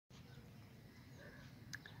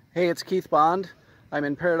Hey, it's Keith Bond. I'm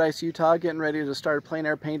in Paradise, Utah, getting ready to start plein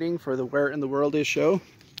air painting for the Where in the World Is show.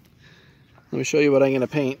 Let me show you what I'm going to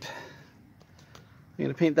paint. I'm going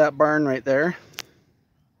to paint that barn right there.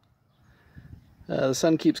 The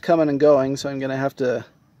sun keeps coming and going, so I'm going to have to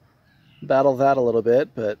battle that a little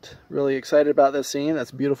bit, but really excited about this scene.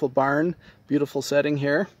 That's a beautiful barn, beautiful setting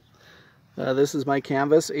here. This is my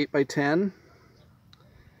canvas, 8x10,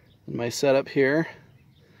 and my setup here,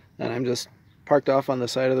 and I'm just parked off on the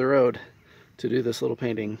side of the road to do this little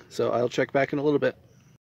painting. So I'll check back in a little bit.